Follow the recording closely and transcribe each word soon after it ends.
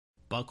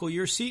Buckle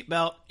your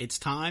seatbelt. It's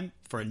time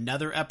for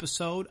another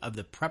episode of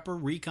the Prepper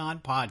Recon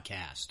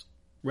Podcast.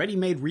 Ready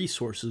Made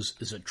Resources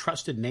is a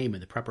trusted name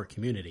in the prepper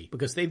community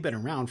because they've been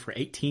around for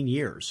 18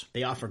 years.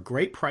 They offer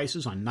great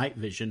prices on night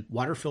vision,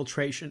 water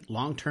filtration,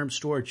 long-term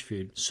storage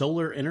food,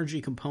 solar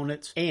energy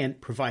components, and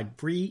provide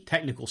free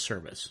technical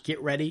service.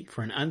 Get ready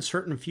for an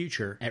uncertain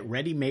future at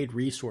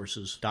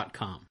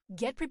readymaderesources.com.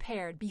 Get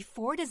prepared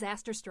before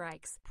disaster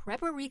strikes.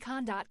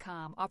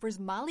 PrepperRecon.com offers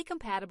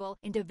MOLLE-compatible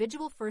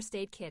individual first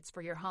aid kits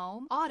for your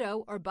home,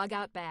 auto, or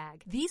bug-out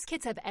bag. These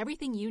kits have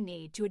everything you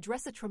need to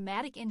address a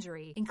traumatic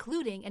injury,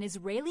 including an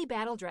Israeli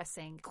battle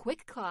dressing,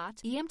 quick clot,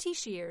 EMT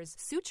shears,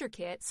 suture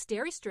kit,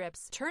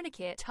 steri-strips,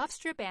 tourniquet, tough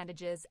strip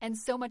bandages, and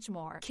so much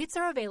more. Kits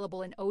are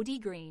available in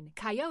OD Green,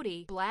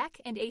 Coyote, Black,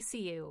 and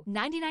ACU.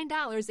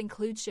 $99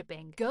 includes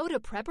shipping. Go to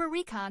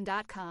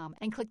PrepperRecon.com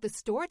and click the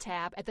Store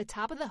tab at the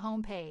top of the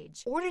home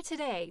page. Order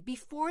today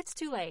before it's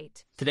too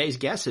late. Today's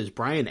guest is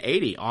Brian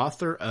Adey,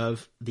 author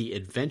of The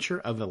Adventure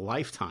of a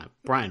Lifetime.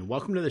 Brian,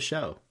 welcome to the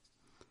show.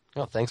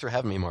 Well, thanks for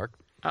having me, Mark.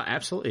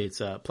 Absolutely. It's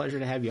a pleasure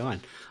to have you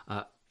on.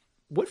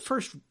 What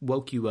first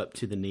woke you up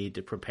to the need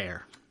to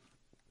prepare?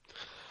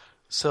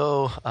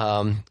 So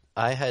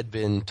I had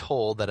been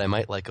told that I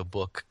might like a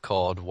book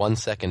called 1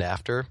 Second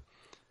After,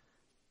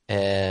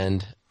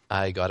 and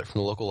I got it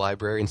from the local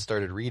library and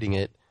started reading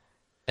it,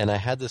 and I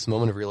had this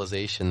moment of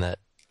realization that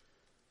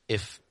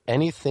if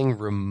anything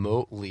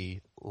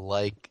remotely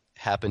like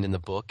happened in the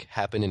book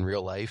happened in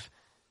real life,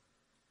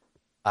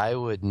 I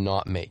would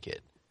not make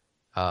it.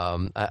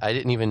 I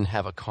didn't even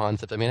have a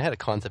concept. I mean, I had a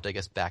concept, I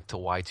guess, back to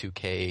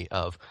Y2K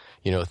of,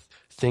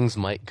 things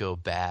might go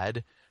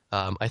bad.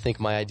 I think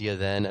my idea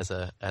then as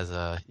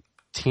a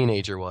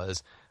teenager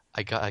was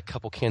I got a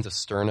couple cans of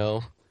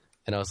Sterno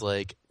and I was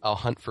like, I'll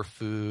hunt for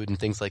food and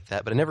things like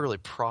that. But I never really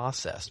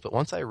processed. But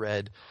once I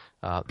read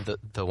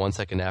the 1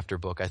 Second After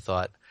book, I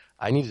thought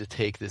I needed to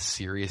take this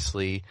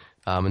seriously.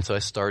 And so I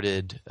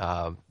started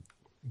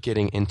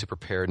getting into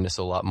preparedness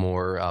a lot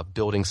more,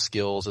 building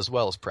skills as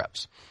well as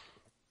preps.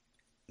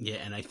 Yeah,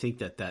 and I think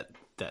that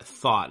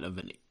thought of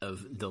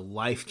the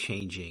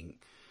life-changing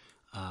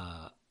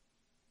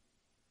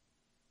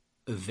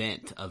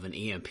event of an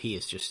EMP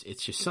is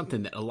just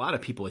something that a lot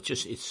of people,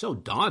 it's so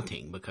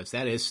daunting because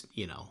that is,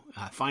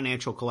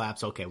 financial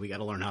collapse. Okay, we got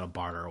to learn how to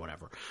barter or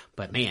whatever.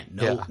 But man,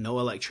 no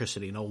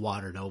electricity, no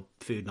water, no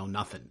food, no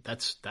nothing.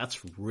 That's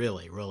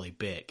really, really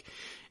big.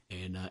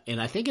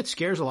 And I think it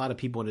scares a lot of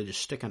people into just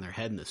sticking their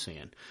head in the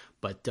sand.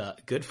 But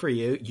good for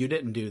you. You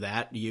didn't do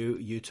that.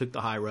 You took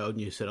the high road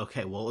and you said,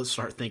 okay, well, let's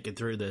start thinking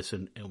through this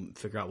and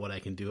figure out what I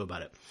can do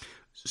about it.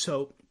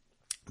 So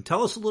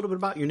tell us a little bit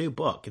about your new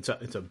book. It's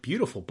a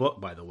beautiful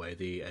book, by the way,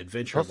 The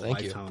Adventure of a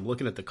Lifetime. I'm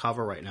looking at the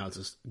cover right now. It's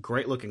this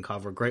great-looking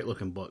cover,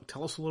 great-looking book.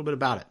 Tell us a little bit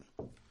about it.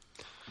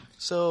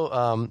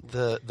 So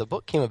the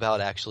book came about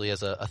actually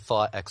as a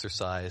thought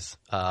exercise.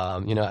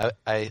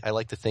 I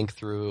like to think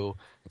through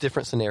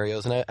different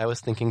scenarios, and I was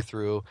thinking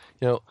through,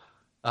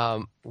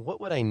 what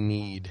would I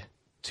need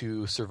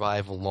to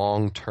survive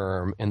long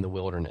term in the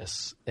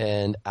wilderness?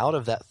 And out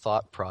of that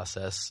thought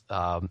process,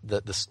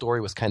 the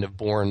story was kind of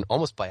born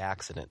almost by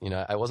accident.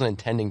 I wasn't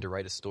intending to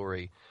write a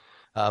story,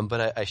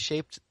 but I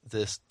shaped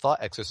this thought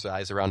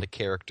exercise around a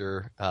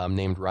character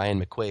named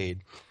Ryan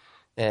McQuaid.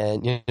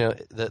 And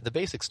the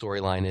basic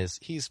storyline is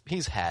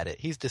he's had it.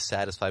 He's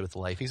dissatisfied with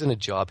life. He's in a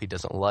job he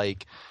doesn't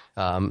like.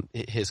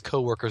 His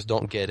coworkers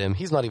don't get him.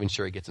 He's not even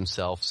sure he gets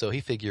himself. So he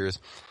figures,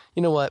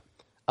 you know what?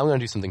 I'm going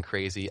to do something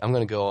crazy. I'm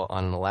going to go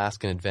on an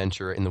Alaskan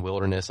adventure in the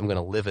wilderness. I'm going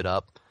to live it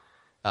up.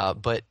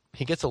 But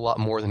he gets a lot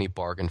more than he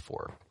bargained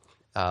for.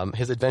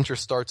 His adventure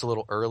starts a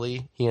little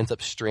early. He ends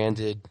up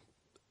stranded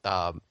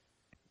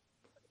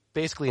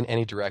basically in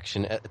any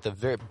direction, at the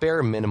very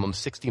bare minimum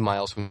 60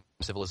 miles from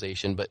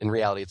civilization, but in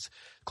reality it's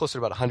closer to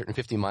about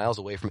 150 miles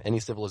away from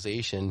any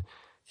civilization,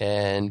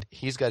 and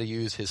he's got to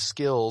use his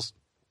skills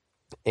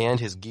and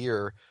his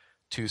gear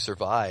to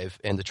survive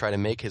and to try to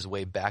make his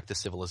way back to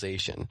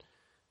civilization.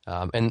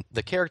 And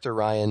the character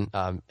Ryan,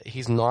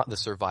 he's not the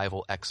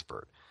survival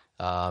expert.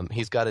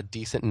 He's got a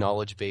decent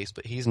knowledge base,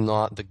 but he's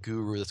not the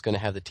guru that's going to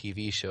have the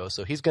TV show.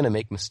 So he's going to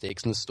make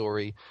mistakes in the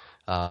story.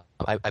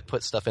 I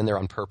put stuff in there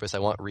on purpose. I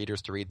want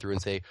readers to read through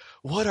and say,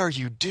 what are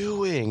you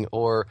doing?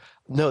 Or,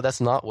 no,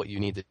 that's not what you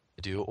need to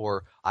do.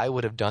 Or, I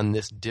would have done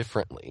this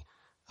differently.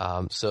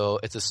 So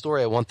it's a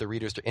story I want the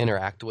readers to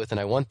interact with, and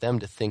I want them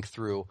to think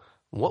through,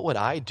 what would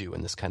I do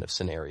in this kind of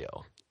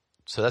scenario?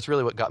 So that's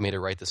really what got me to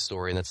write this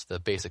story, and that's the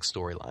basic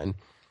storyline.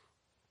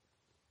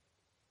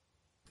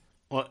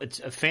 Well, it's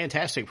a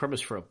fantastic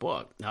premise for a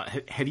book. Now,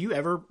 have you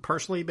ever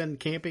personally been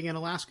camping in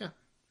Alaska?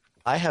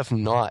 I have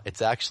not.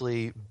 It's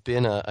actually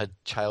been a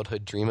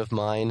childhood dream of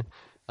mine,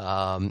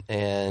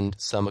 and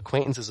some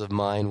acquaintances of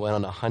mine went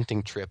on a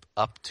hunting trip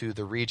up to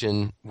the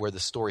region where the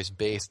story's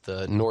based,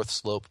 the North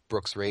Slope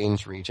Brooks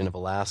Range region of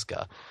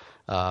Alaska.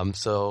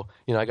 So,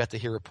 I got to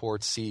hear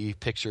reports, see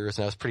pictures,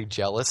 and I was pretty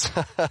jealous.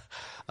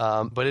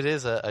 But it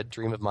is a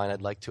dream of mine.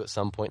 I'd like to, at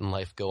some point in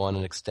life, go on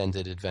an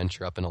extended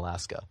adventure up in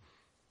Alaska.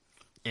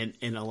 And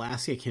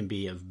Alaska can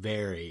be a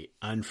very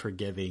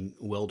unforgiving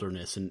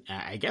wilderness, and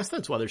I guess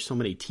that's why there's so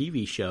many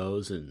TV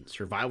shows and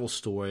survival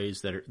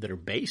stories that are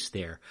based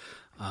there.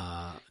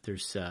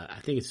 There's I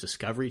think it's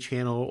Discovery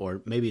Channel,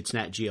 or maybe it's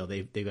Nat Geo.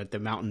 They've got the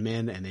Mountain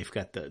Men, and they've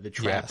got the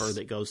Trapper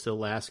that goes to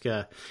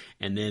Alaska,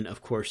 and then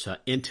of course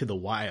Into the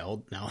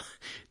Wild. Now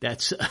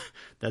that's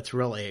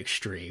really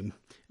extreme,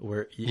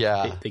 where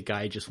the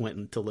guy just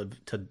went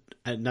to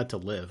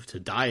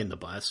die in the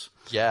bus.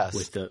 Yes,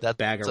 with the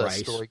bag of rice.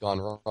 That's a story gone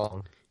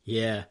wrong.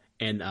 Yeah,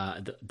 and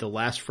the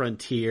Last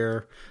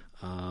Frontier,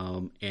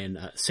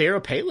 and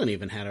Sarah Palin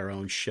even had her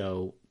own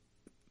show.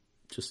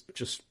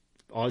 Just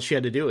all she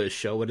had to do is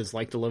show what it's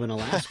like to live in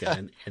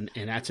Alaska, and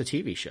that's a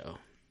TV show.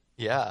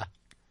 Yeah.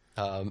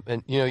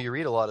 And, you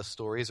read a lot of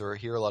stories or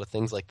hear a lot of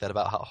things like that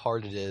about how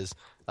hard it is.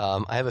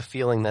 I have a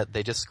feeling that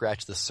they just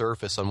scratch the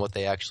surface on what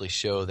they actually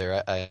show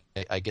there.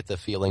 I get the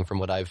feeling from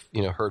what I've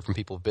heard from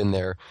people who've been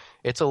there.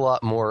 It's a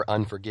lot more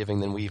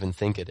unforgiving than we even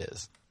think it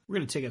is. We're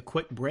going to take a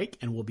quick break,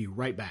 and we'll be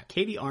right back.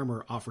 Katie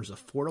Armor offers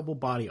affordable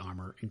body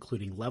armor,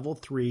 including Level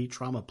 3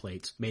 trauma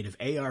plates made of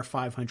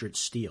AR-500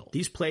 steel.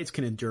 These plates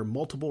can endure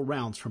multiple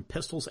rounds from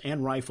pistols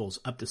and rifles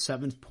up to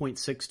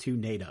 7.62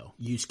 NATO.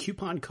 Use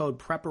coupon code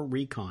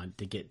PrepperRecon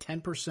to get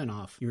 10%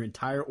 off your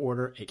entire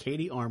order at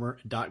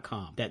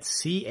katiearmor.com.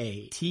 That's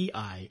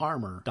CATI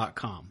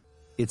armor.com.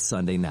 It's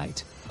Sunday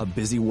night. A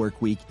busy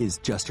work week is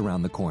just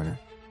around the corner.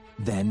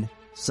 Then,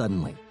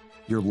 suddenly,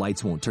 your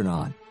lights won't turn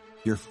on.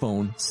 Your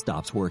phone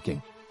stops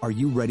working. Are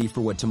you ready for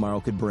what tomorrow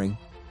could bring?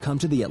 Come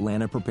to the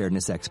Atlanta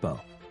Preparedness Expo.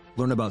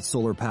 Learn about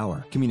solar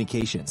power,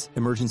 communications,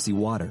 emergency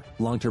water,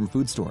 long-term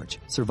food storage,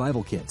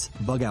 survival kits,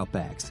 bug-out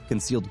bags,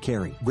 concealed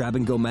carry,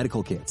 grab-and-go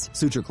medical kits,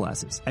 suture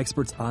classes,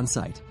 experts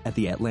on-site at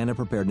the Atlanta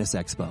Preparedness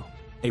Expo.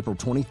 April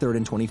 23rd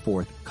and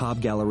 24th,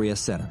 Cobb Galleria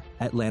Center,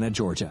 Atlanta,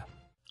 Georgia.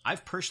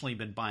 I've personally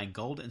been buying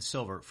gold and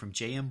silver from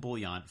JM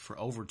Bullion for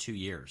over 2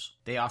 years.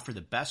 They offer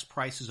the best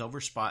prices over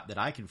spot that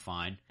I can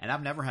find, and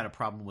I've never had a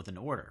problem with an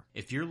order.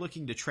 If you're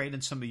looking to trade in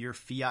some of your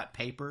fiat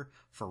paper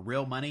for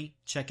real money,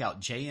 check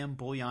out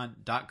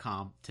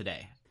jmbullion.com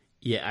today.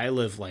 Yeah, I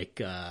live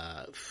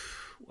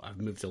I've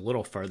moved a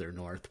little further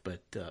north,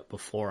 but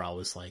before I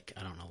was like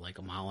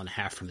a mile and a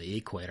half from the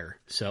equator.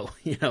 So,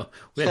 we had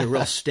a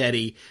real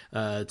steady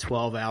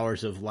 12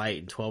 hours of light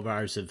and 12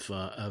 hours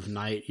of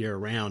night year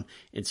round.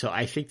 And so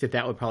I think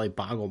that would probably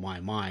boggle my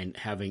mind,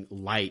 having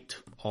light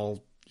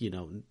all,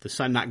 the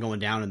sun not going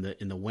down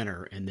in the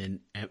winter, and then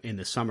in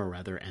the summer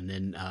rather, and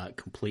then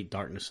complete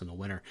darkness in the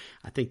winter.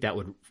 I think that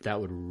would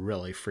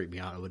really freak me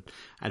out.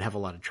 I'd have a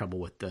lot of trouble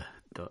with the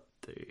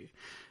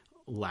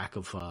lack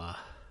of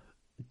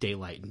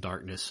daylight and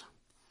darkness.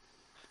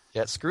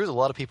 Yeah, it screws a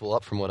lot of people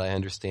up from what I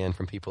understand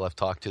from people I've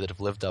talked to that have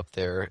lived up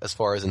there as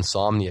far as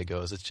insomnia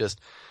goes. It's just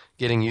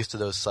getting used to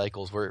those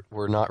cycles.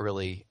 We're not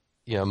really,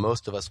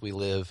 most of us, we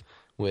live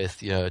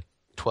with,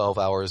 12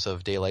 hours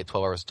of daylight,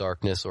 12 hours of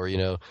darkness, or,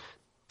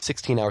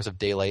 16 hours of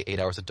daylight, 8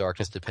 hours of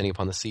darkness, depending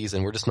upon the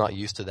season. We're just not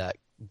used to that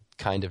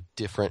kind of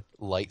different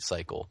light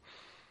cycle.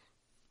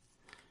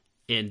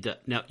 And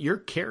now your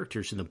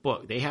characters in the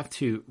book, they have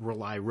to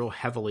rely real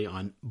heavily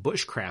on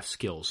bushcraft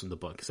skills in the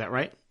book. Is that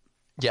right?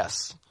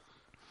 Yes.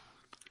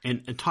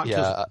 And talk to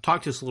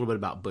us a little bit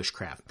about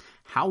bushcraft.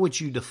 How would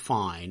you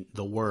define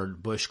the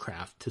word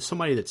bushcraft to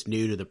somebody that's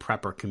new to the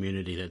prepper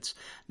community, that's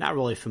not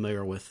really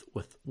familiar with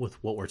what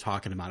we're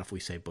talking about if we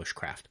say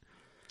bushcraft?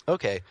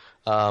 Okay.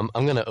 I'm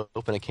going to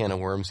open a can of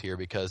worms here,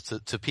 because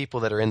to people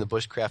that are in the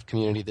bushcraft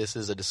community, this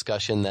is a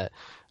discussion that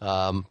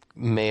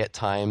may at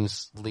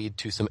times lead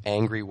to some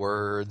angry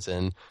words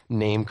and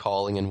name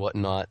calling and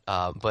whatnot.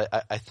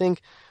 But I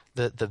think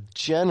that the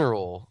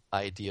general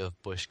idea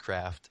of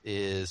bushcraft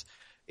is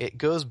it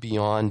goes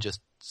beyond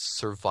just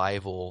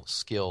survival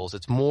skills.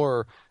 It's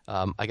more,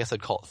 I guess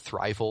I'd call it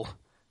thrival.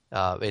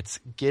 It's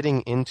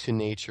getting into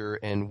nature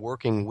and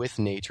working with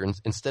nature, and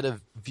instead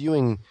of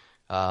viewing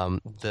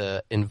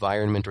the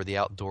environment or the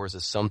outdoors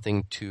as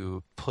something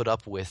to put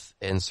up with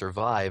and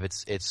survive.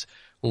 It's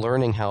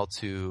learning how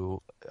to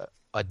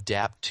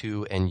adapt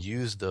to and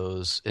use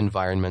those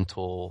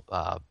environmental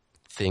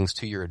things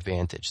to your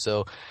advantage.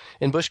 So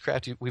in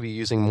bushcraft, we'd be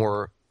using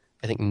more,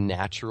 I think,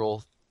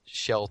 natural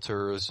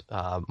shelters,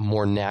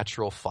 more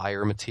natural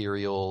fire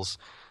materials,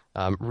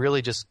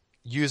 really just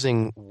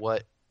using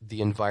what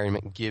the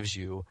environment gives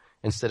you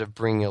instead of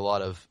bringing a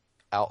lot of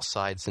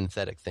outside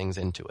synthetic things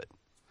into it.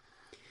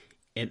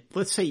 And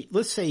let's say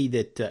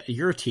that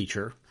you're a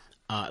teacher.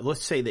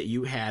 Let's say that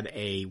you had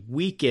a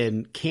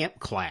weekend camp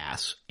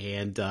class,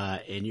 and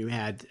you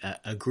had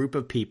a group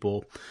of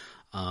people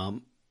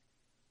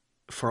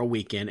for a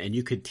weekend, and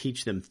you could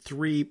teach them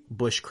 3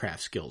 bushcraft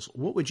skills.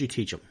 What would you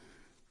teach them?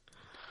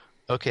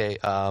 Okay.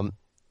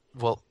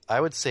 Well, I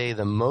would say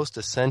the most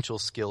essential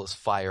skill is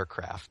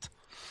firecraft.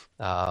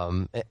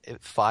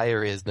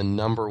 Fire is the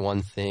number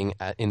one thing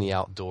in the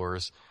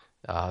outdoors.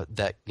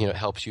 That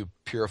helps you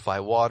purify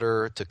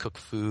water, to cook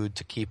food,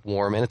 to keep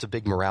warm, and it's a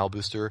big morale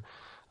booster.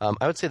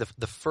 I would say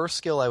the first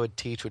skill I would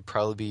teach would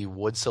probably be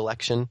wood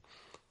selection.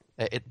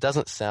 It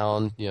doesn't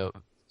sound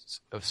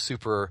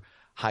super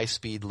high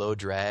speed, low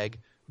drag.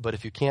 But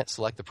if you can't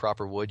select the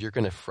proper wood, you're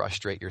going to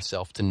frustrate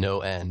yourself to no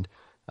end.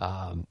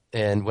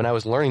 And when I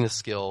was learning this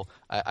skill,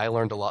 I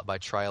learned a lot by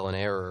trial and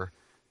error.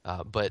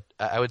 But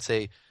I would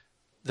say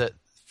that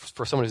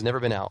for someone who's never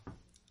been out,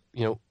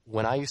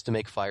 when I used to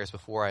make fires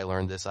before I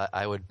learned this,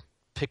 I would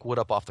pick wood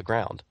up off the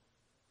ground.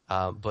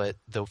 But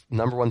the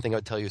number one thing I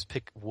would tell you is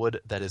pick wood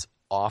that is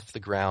off the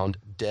ground,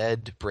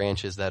 dead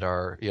branches that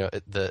are,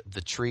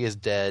 the tree is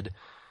dead,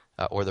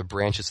 or the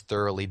branch is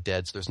thoroughly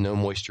dead, so there's no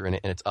moisture in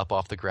it, and it's up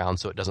off the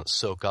ground so it doesn't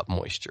soak up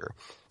moisture.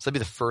 So that'd be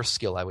the first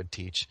skill I would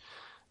teach.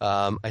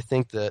 I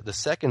think the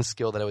second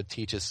skill that I would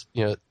teach is,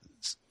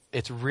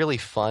 it's really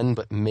fun,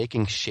 but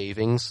making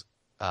shavings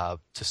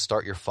to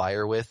start your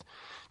fire with.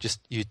 Just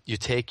you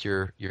take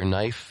your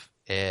knife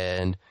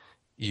and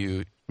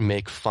you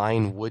make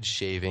fine wood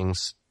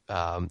shavings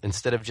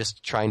instead of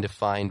just trying to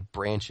find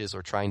branches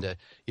or trying to,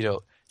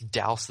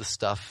 douse the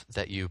stuff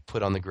that you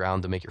put on the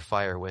ground to make your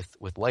fire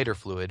with lighter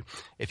fluid.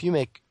 If you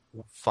make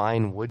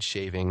fine wood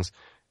shavings,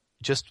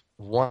 just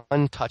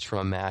one touch from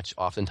a match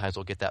oftentimes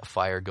will get that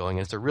fire going.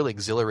 And it's a really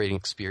exhilarating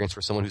experience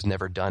for someone who's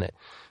never done it.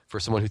 For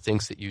someone who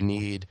thinks that you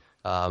need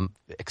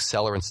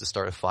accelerants to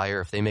start a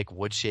fire, if they make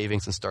wood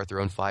shavings and start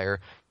their own fire,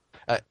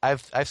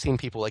 I've seen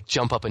people like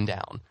jump up and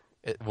down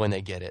when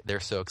they get it. They're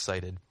so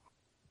excited.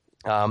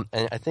 And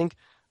I think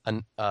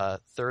a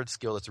third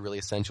skill that's really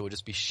essential would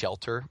just be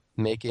shelter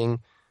making.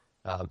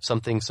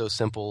 Something so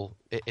simple.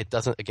 It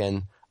doesn't,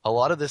 again, a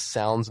lot of this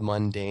sounds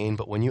mundane,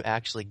 but when you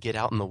actually get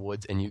out in the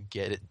woods and you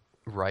get it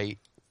right,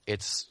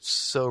 it's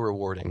so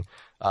rewarding.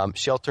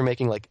 Shelter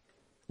making, like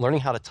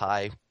learning how to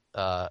tie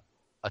a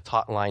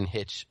taut line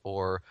hitch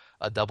or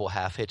a double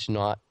half hitch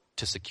knot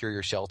to secure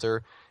your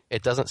shelter.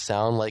 It doesn't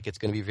sound like it's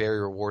going to be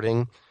very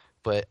rewarding,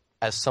 but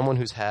as someone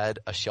who's had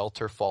a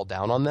shelter fall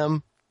down on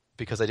them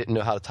because I didn't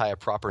know how to tie a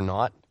proper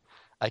knot,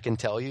 I can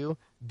tell you,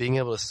 being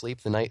able to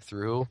sleep the night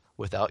through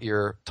without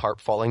your tarp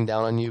falling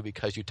down on you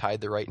because you tied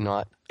the right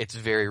knot, it's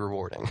very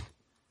rewarding.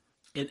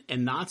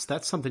 And knots,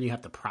 that's something you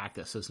have to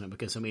practice, isn't it?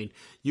 Because,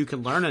 you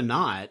can learn a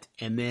knot,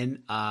 and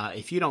then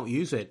if you don't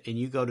use it and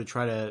you go to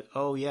try to,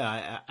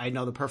 I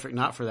know the perfect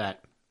knot for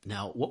that.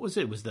 Now, what was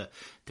it? It was the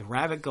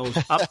rabbit goes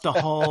up the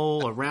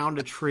hole, around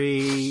a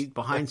tree,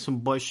 behind some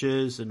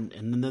bushes, and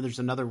then there's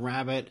another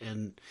rabbit,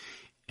 and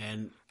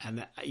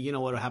you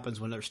know what happens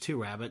when there's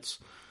two rabbits?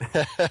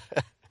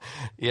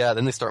 Yeah,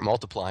 then they start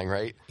multiplying,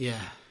 right? Yeah.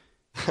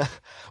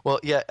 Well,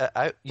 yeah,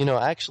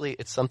 actually,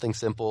 it's something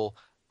simple.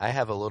 I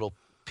have a little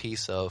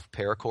piece of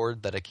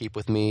paracord that I keep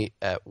with me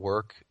at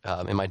work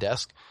in my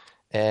desk.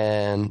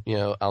 And,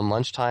 on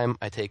lunchtime,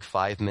 I take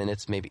 5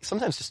 minutes, maybe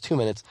sometimes just 2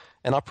 minutes,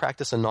 and I'll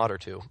practice a knot or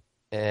two.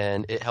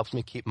 And it helps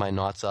me keep my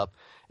knots up.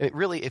 It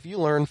really, if you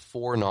learn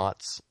 4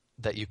 knots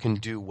that you can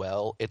do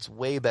well, it's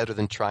way better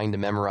than trying to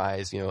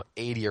memorize,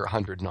 80 or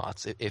 100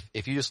 knots.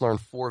 If you just learn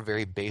 4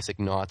 very basic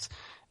knots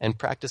and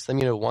practice them,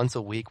 once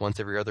a week, once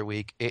every other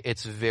week,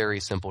 it's very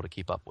simple to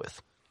keep up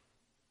with.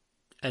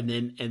 And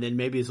then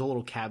maybe as a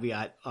little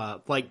caveat,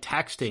 like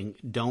texting,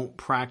 don't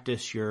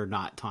practice your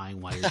knot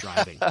tying while you're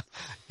driving.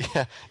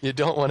 Yeah, you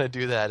don't want to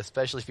do that,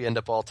 especially if you end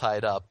up all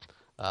tied up.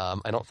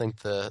 I don't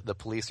think the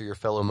police or your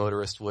fellow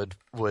motorist would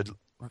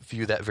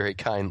view that very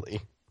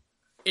kindly.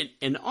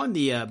 And on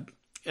the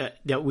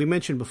that we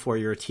mentioned before,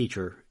 you're a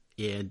teacher,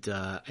 and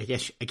I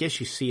guess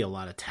you see a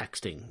lot of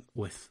texting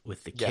with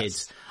the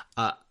kids.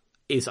 Yes.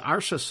 Is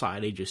our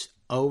society just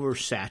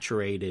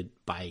oversaturated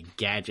by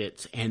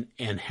gadgets, and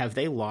have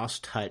they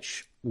lost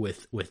touch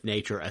with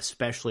nature,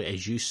 especially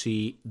as you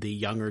see the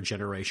younger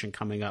generation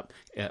coming up?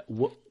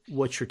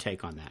 What's your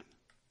take on that?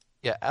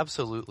 Yeah,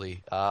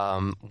 absolutely.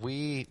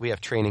 We have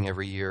training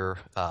every year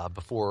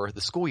before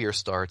the school year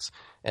starts,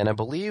 and I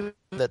believe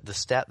that the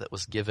stat that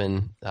was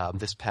given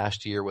this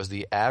past year was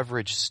the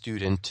average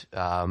student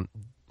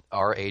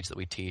our age that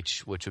we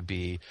teach, which would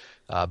be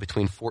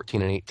between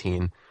 14 and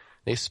 18,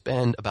 they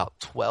spend about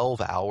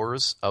 12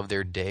 hours of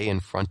their day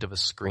in front of a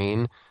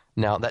screen.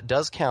 Now, that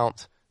does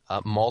count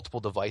multiple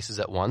devices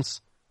at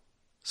once,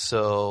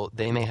 so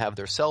they may have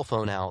their cell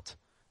phone out,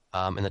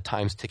 and the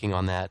time's ticking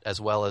on that, as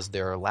well as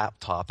their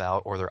laptop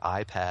out or their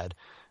iPad.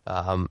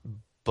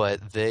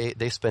 But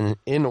they spend an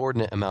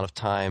inordinate amount of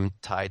time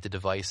tied to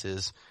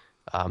devices.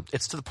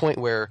 It's to the point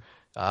where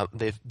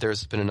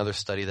there's been another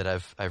study that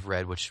I've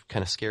read, which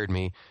kind of scared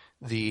me.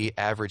 The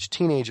average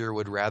teenager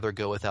would rather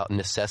go without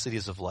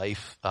necessities of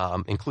life,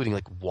 including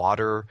like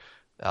water,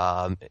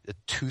 a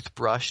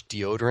toothbrush,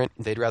 deodorant.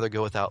 They'd rather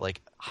go without like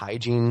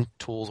hygiene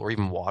tools or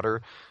even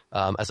water,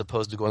 as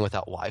opposed to going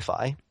without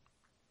Wi-Fi.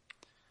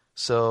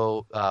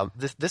 So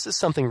this is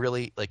something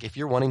really, like, if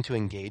you're wanting to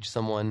engage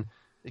someone,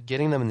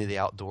 getting them into the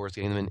outdoors,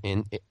 getting them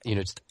in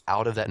just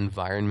out of that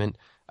environment.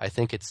 I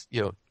think it's,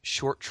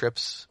 short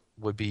trips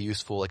would be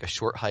useful, like a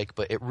short hike,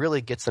 but it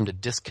really gets them to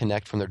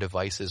disconnect from their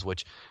devices,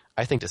 which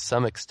I think to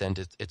some extent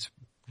it's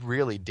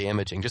really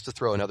damaging. Just to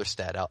throw another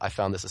stat out, I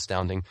found this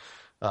astounding.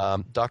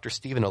 Dr.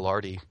 Stephen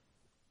Ilardi,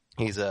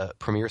 he's a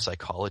premier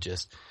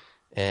psychologist,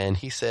 and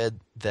he said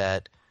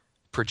that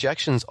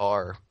projections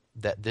are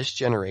that this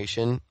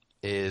generation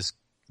is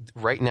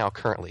right now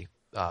currently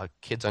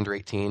kids under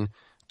 18,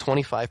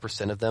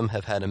 25% of them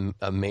have had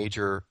a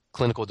major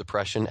clinical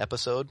depression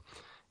episode,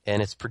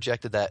 and it's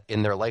projected that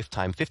in their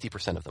lifetime,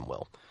 50% of them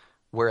will.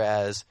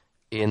 Whereas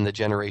in the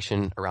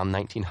generation around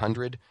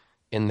 1900,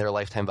 in their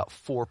lifetime, about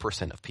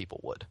 4% of people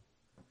would.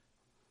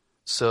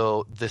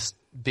 So this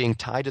being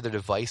tied to their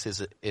device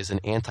is an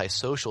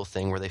antisocial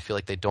thing where they feel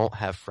like they don't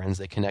have friends,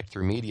 they connect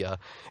through media,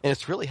 and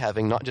it's really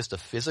having not just a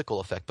physical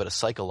effect, but a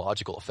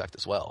psychological effect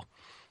as well.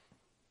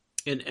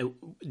 And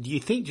do you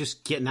think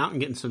just getting out and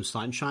getting some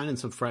sunshine and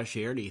some fresh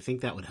air, do you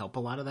think that would help a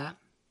lot of that?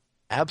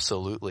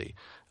 Absolutely.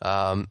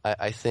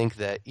 I think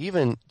that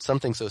even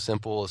something so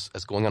simple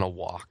as going on a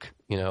walk,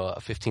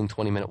 a 15,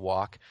 20-minute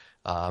walk,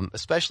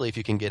 especially if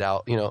you can get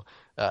out,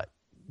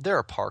 there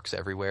are parks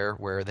everywhere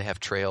where they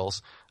have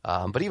trails.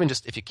 But even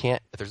just if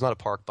there's not a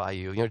park by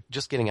you,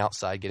 just getting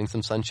outside, getting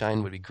some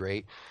sunshine would be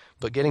great.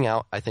 But getting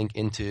out, I think,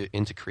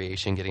 into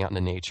creation, getting out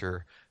into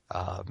nature,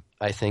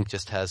 I think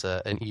just has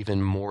an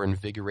even more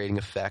invigorating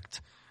effect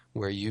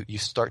where you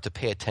start to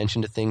pay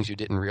attention to things you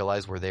didn't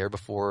realize were there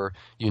before.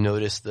 You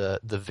notice the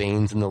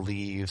veins in the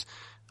leaves,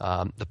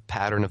 the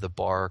pattern of the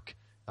bark,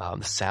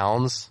 the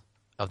sounds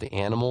of the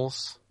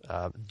animals,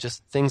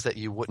 just things that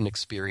you wouldn't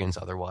experience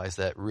otherwise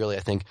that really,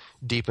 I think,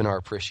 deepen our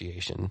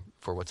appreciation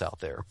for what's out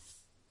there.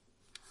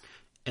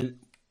 And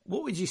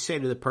what would you say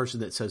to the person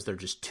that says they're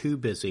just too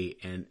busy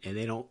and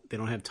they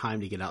don't have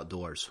time to get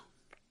outdoors?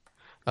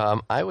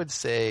 I would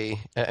say,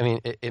 I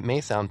mean, it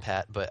may sound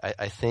pat, but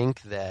I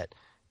think that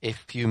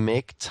if you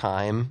make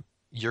time,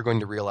 you're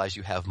going to realize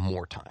you have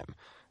more time.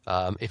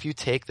 If you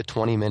take the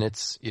 20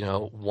 minutes,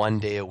 one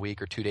day a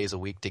week or 2 days a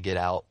week to get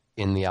out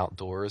in the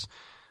outdoors,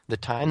 the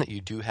time that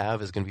you do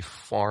have is going to be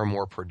far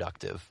more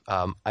productive.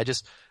 I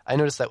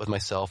noticed that with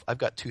myself. I've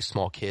got 2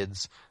 small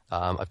kids.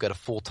 I've got a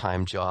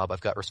full-time job.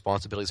 I've got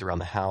responsibilities around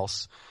the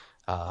house,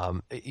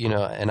 and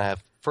I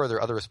have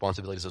other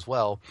responsibilities as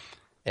well.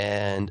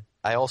 And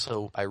I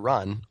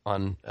run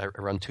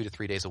 2 to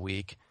 3 days a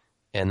week,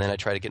 and then I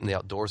try to get in the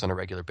outdoors on a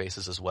regular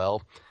basis as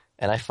well.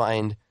 And I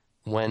find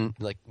when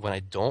I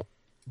don't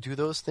do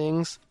those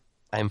things,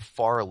 I'm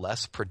far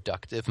less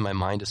productive. My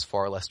mind is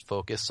far less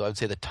focused. So I would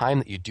say the time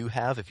that you do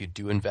have, if you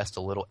do invest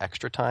a little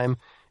extra time,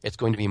 it's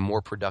going to be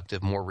more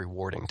productive, more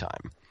rewarding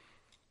time.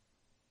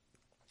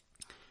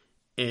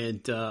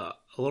 And a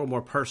little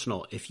more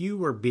personal, if you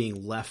were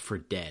being left for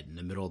dead in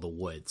the middle of the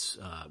woods,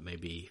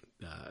 maybe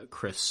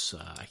Chris,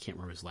 I can't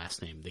remember his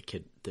last name, the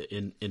kid,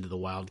 the Into the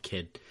Wild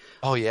kid.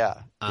 Oh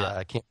yeah,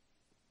 I can't.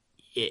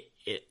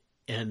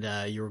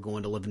 And you were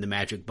going to live in the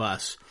magic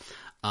bus.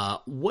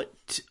 What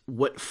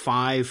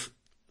 5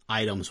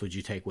 items would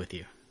you take with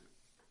you?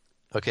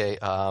 Okay,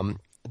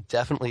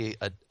 definitely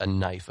a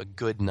knife, a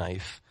good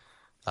knife.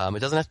 It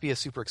doesn't have to be a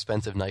super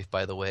expensive knife,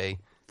 by the way.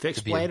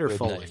 Fixed blade or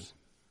folding?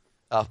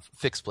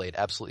 Fixed blade,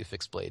 absolutely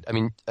fixed blade. I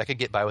mean, I could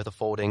get by with a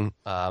folding,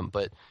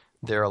 but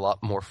they're a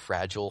lot more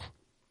fragile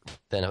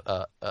than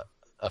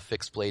a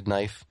fixed blade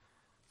knife.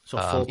 So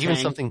full even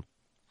tang? something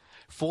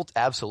full,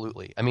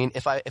 absolutely. I mean,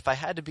 if I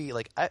had to be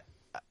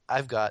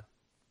I've got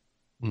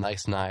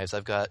nice knives.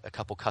 I've got a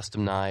couple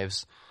custom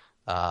knives.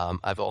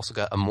 I've also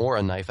got a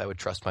Mora knife I would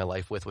trust my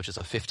life with, which is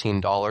a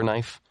 $15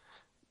 knife.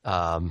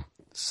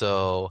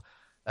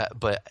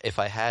 But if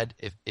I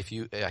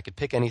could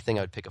pick anything,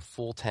 I would pick a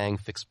full tang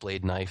fixed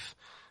blade knife.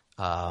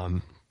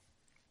 And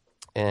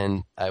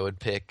I would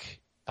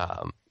pick,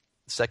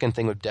 second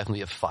thing would definitely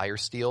be a fire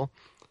steel.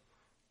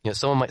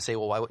 Someone might say,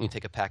 well, why wouldn't you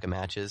take a pack of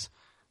matches?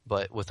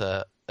 But with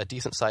a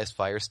decent sized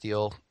fire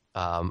steel,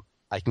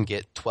 I can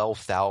get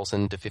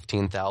 12,000 to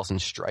 15,000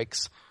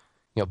 strikes.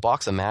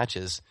 Box of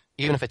matches,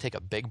 even if I take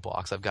a big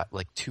box, I've got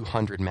like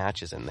 200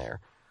 matches in there.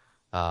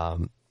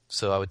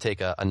 So I would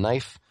take a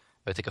knife,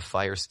 I would take a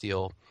fire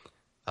steel,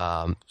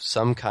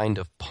 some kind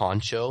of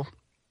poncho,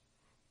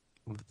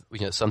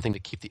 something to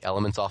keep the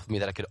elements off of me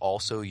that I could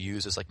also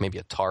use as like maybe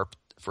a tarp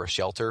for a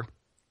shelter.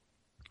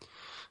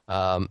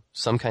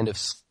 Some kind of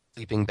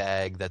sleeping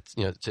bag that's,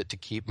 to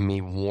keep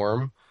me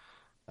warm.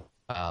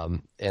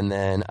 And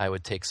then I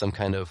would take some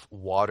kind of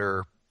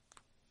water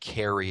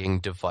carrying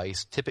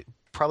device,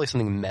 probably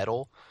something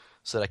metal,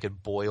 so that I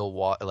could boil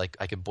water, like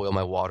I could boil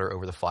my water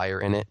over the fire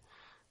in it,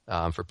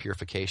 for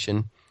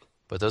purification.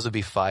 But those would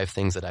be 5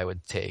 things that I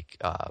would take.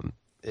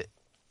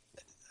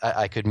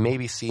 I could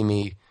maybe see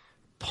me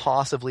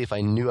possibly, if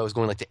I knew I was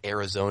going to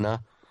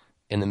Arizona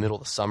in the middle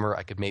of the summer,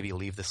 I could maybe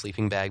leave the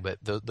sleeping bag, but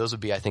those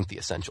would be, I think, the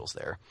essentials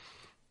there.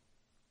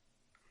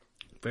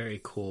 Very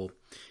cool.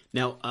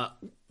 Now,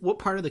 what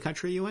part of the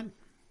country are you in?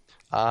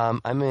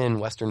 I'm in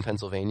Western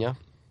Pennsylvania.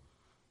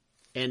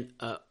 And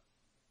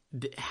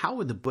how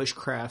would the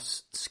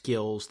bushcraft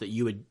skills that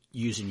you would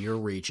use in your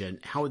region,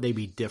 how would they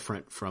be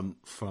different from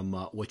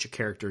what your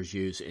characters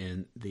use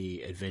in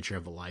the Adventure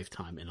of a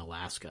Lifetime in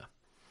Alaska?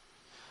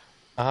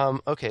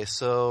 Okay,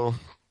 so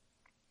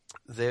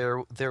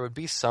there would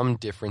be some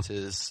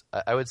differences.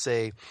 I would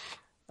say,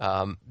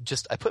 I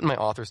put in my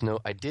author's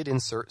note, I did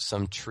insert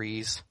some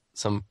trees,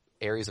 some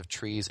areas of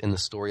trees in the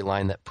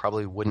storyline that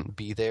probably wouldn't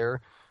be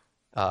there,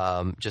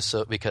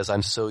 because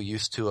I'm so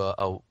used to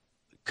a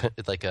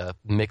like a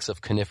mix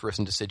of coniferous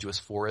and deciduous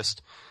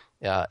forest.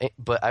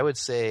 But I would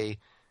say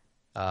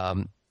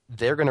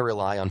they're going to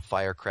rely on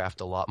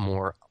firecraft a lot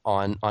more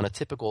on a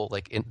typical,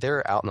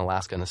 they're out in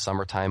Alaska in the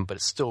summertime, but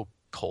it's still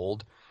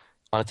cold.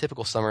 On a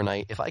typical summer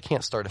night, if I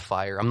can't start a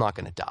fire, I'm not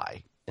going to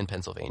die in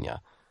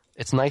Pennsylvania.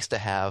 It's nice to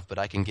have, but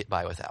I can get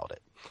by without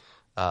it.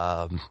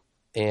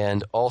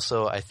 And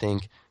also, I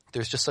think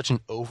there's just such an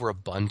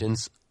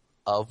overabundance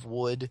of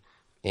wood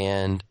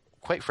and,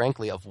 quite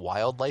frankly, of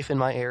wildlife in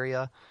my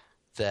area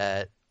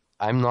that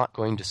I'm not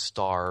going to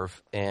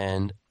starve,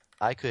 and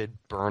I could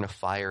burn a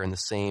fire in the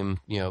same,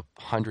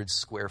 100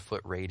 square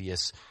foot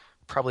radius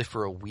probably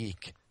for a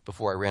week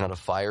before I ran out of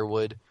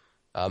firewood.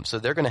 So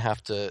they're going to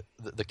have to,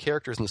 the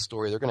characters in the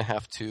story, they're going to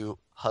have to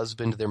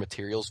husband their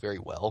materials very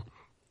well.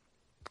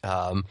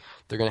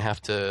 They're going to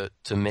have to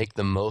make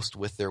the most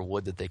with their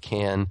wood that they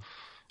can.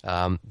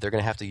 They're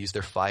going to have to use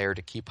their fire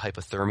to keep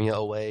hypothermia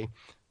away,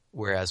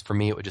 whereas for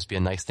me it would just be a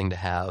nice thing to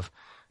have.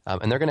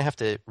 And they're going to have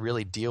to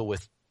really deal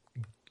with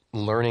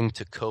learning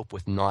to cope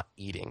with not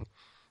eating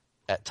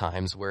at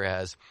times,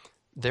 whereas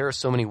there are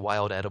so many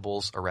wild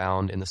edibles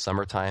around in the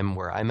summertime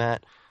where I'm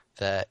at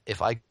that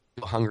if I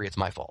go hungry, it's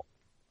my fault.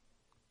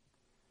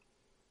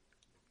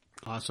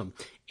 Awesome.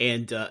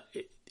 And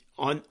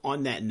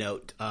on that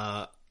note,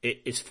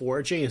 is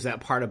foraging, is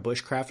that part of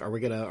bushcraft? Are we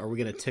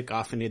gonna tick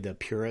off any of the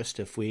purists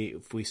if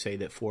we say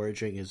that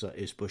foraging is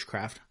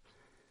bushcraft?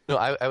 No,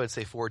 I would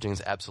say foraging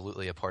is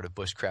absolutely a part of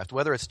bushcraft.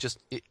 Whether it's just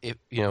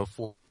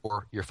for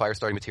your fire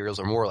starting materials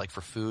or more like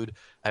for food,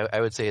 I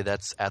would say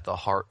that's at the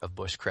heart of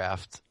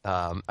bushcraft.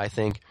 I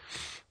think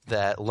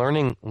that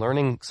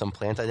learning some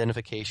plant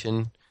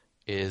identification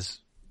is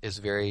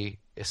very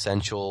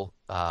essential.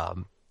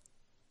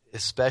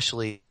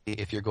 Especially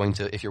if you're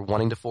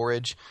wanting to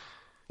forage.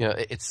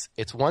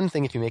 It's one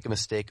thing if you make a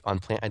mistake on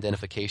plant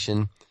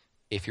identification,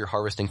 if you're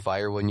harvesting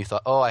firewood and you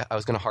thought, I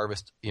was going to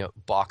harvest,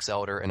 box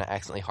elder and I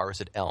accidentally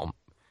harvested elm.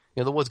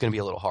 The wood's going to be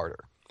a little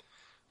harder.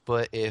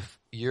 But if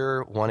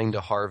you're wanting to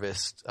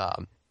harvest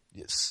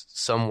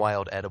some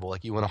wild edible,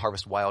 like you want to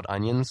harvest wild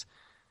onions,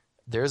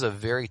 there's a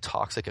very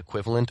toxic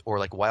equivalent, or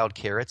like wild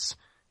carrots,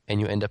 and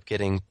you end up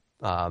getting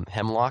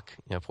hemlock,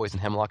 poison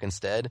hemlock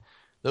instead.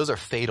 Those are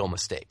fatal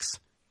mistakes.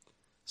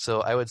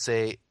 So I would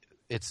say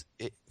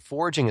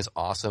foraging is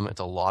awesome. It's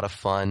a lot of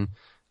fun.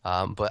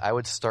 But I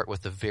would start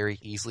with the very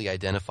easily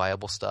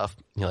identifiable stuff,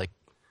 like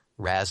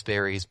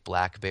raspberries,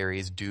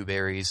 blackberries,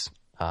 dewberries.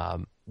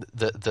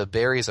 The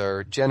berries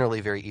are generally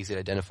very easy to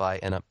identify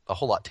and a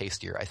whole lot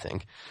tastier, I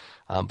think.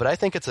 But I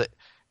think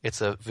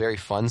it's a very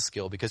fun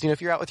skill because,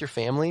 if you're out with your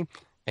family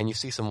and you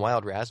see some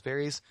wild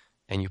raspberries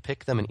and you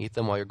pick them and eat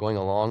them while you're going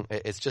along,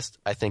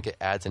 I think it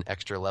adds an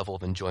extra level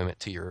of enjoyment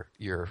to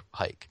your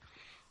hike.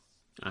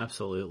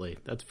 Absolutely.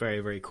 That's very,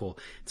 very cool.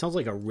 It sounds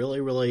like a really,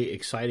 really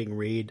exciting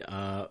read.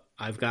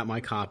 I've got my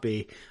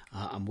copy.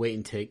 I'm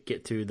waiting to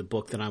get through the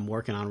book that I'm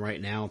working on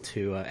right now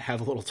to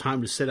have a little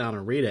time to sit down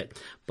and read it,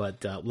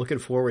 but looking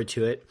forward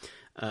to it.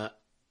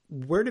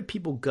 Where do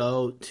people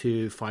go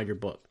to find your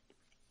book?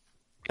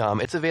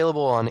 It's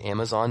available on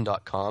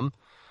Amazon.com.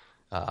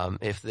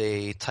 If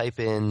they type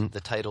in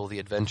the title, The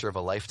Adventure of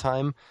a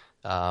Lifetime,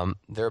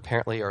 there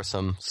apparently are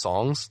some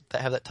songs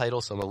that have that title,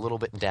 so I'm a little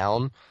bit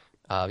down.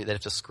 They'd have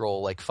to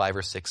scroll like 5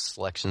 or 6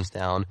 selections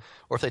down.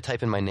 Or if they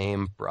type in my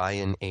name,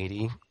 Brian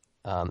Adey,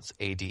 it's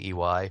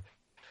Adey,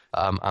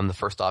 I'm the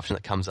first option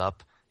that comes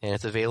up. And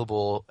it's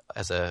available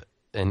as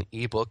an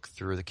ebook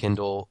through the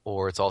Kindle,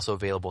 or it's also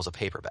available as a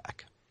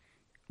paperback.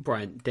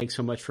 Brian, thanks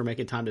so much for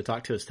making time to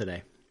talk to us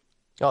today.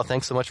 Oh,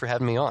 thanks so much for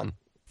having me on.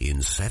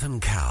 In 7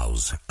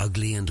 Cows,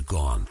 Ugly and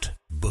Gaunt,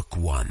 Book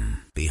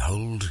 1,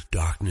 Behold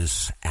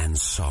Darkness and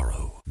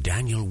Sorrow,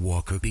 Daniel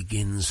Walker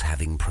begins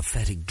having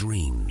prophetic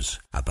dreams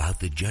about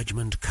the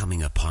judgment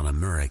coming upon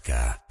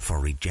America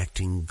for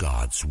rejecting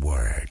God's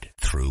word.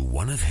 Through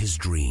one of his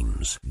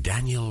dreams,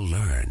 Daniel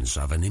learns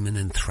of an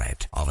imminent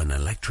threat of an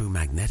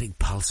electromagnetic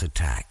pulse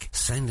attack,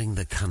 sending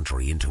the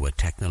country into a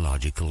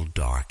technological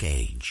dark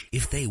age.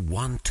 If they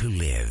want to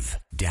live,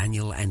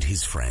 Daniel and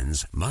his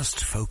friends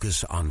must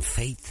focus on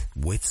faith,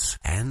 wits,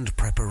 and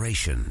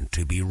preparation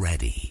to be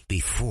ready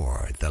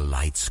before the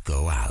lights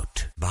go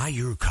out. Buy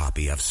your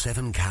copy of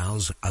 7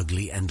 Cows,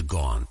 Ugly and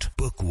Gaunt,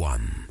 Book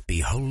 1,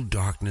 Behold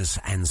Darkness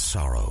and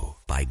Sorrow,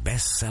 by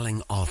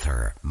best-selling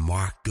author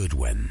Mark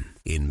Goodwin,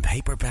 in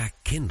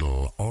paperback,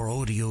 Kindle, or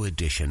audio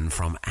edition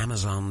from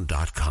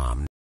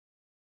Amazon.com.